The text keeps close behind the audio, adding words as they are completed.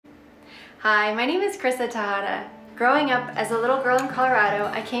Hi, my name is Krissa Tejada. Growing up as a little girl in Colorado,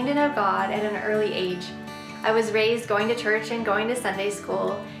 I came to know God at an early age. I was raised going to church and going to Sunday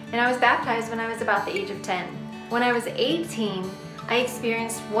school, and I was baptized when I was about the age of 10. When I was 18, I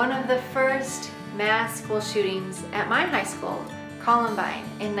experienced one of the first mass school shootings at my high school, Columbine,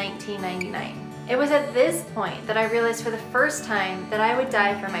 in 1999. It was at this point that I realized for the first time that I would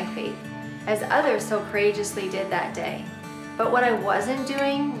die for my faith, as others so courageously did that day. But what I wasn't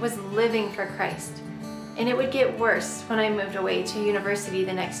doing was living for Christ. And it would get worse when I moved away to university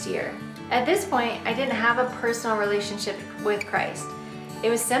the next year. At this point, I didn't have a personal relationship with Christ.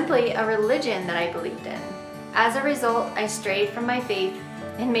 It was simply a religion that I believed in. As a result, I strayed from my faith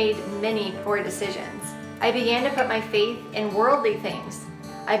and made many poor decisions. I began to put my faith in worldly things.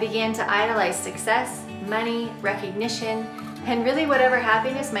 I began to idolize success, money, recognition, and really whatever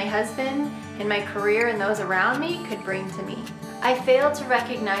happiness my husband and my career and those around me could bring to me. I failed to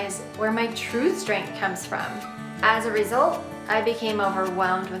recognize where my true strength comes from. As a result, I became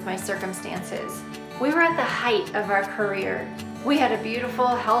overwhelmed with my circumstances. We were at the height of our career. We had a beautiful,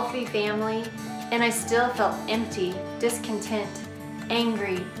 healthy family, and I still felt empty, discontent,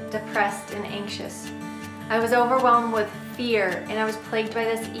 angry, depressed, and anxious. I was overwhelmed with fear, and I was plagued by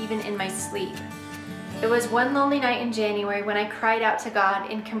this even in my sleep. It was one lonely night in January when I cried out to God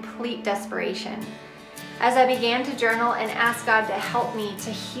in complete desperation. As I began to journal and ask God to help me,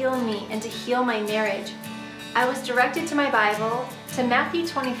 and to heal my marriage, I was directed to my Bible, to Matthew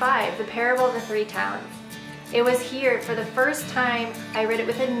 25, the parable of the three talents. It was here, for the first time, I read it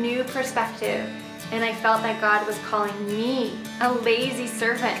with a new perspective, and I felt that God was calling me, a lazy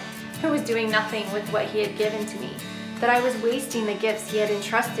servant who was doing nothing with what He had given to me, that I was wasting the gifts He had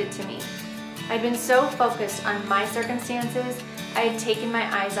entrusted to me. I'd been so focused on my circumstances, I had taken my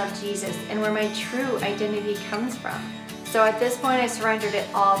eyes off Jesus and where my true identity comes from. So at this point, I surrendered it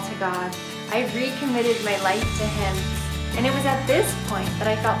all to God. I recommitted my life to Him. And it was at this point that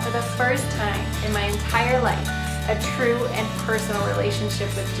I felt for the first time in my entire life a true and personal relationship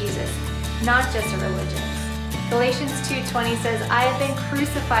with Jesus, not just a religion. Galatians 2:20 says, I have been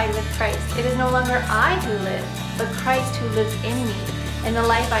crucified with Christ. It is no longer I who live, but Christ who lives in me. In the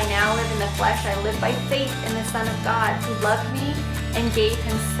life I now live in the flesh, I live by faith in the Son of God who loved me and gave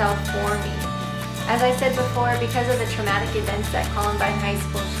Himself for me. As I said before, because of the traumatic events at Columbine High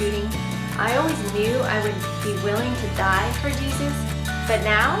School shooting, I always knew I would be willing to die for Jesus, but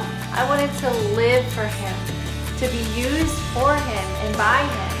now I wanted to live for Him, to be used for Him and by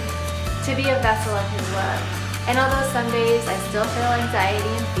Him, to be a vessel of His love. And although some days I still feel anxiety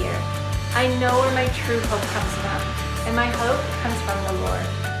and fear, I know where my true hope comes from. And my hope comes from the Lord.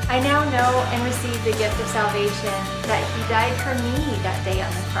 I now know and receive the gift of salvation that He died for me that day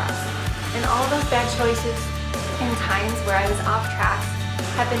on the cross. And all those bad choices and times where I was off track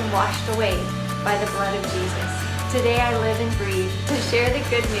have been washed away by the blood of Jesus. Today I live and breathe to share the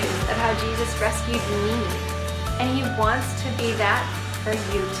good news of how Jesus rescued me. And He wants to be that for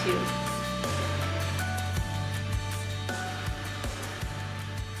you too.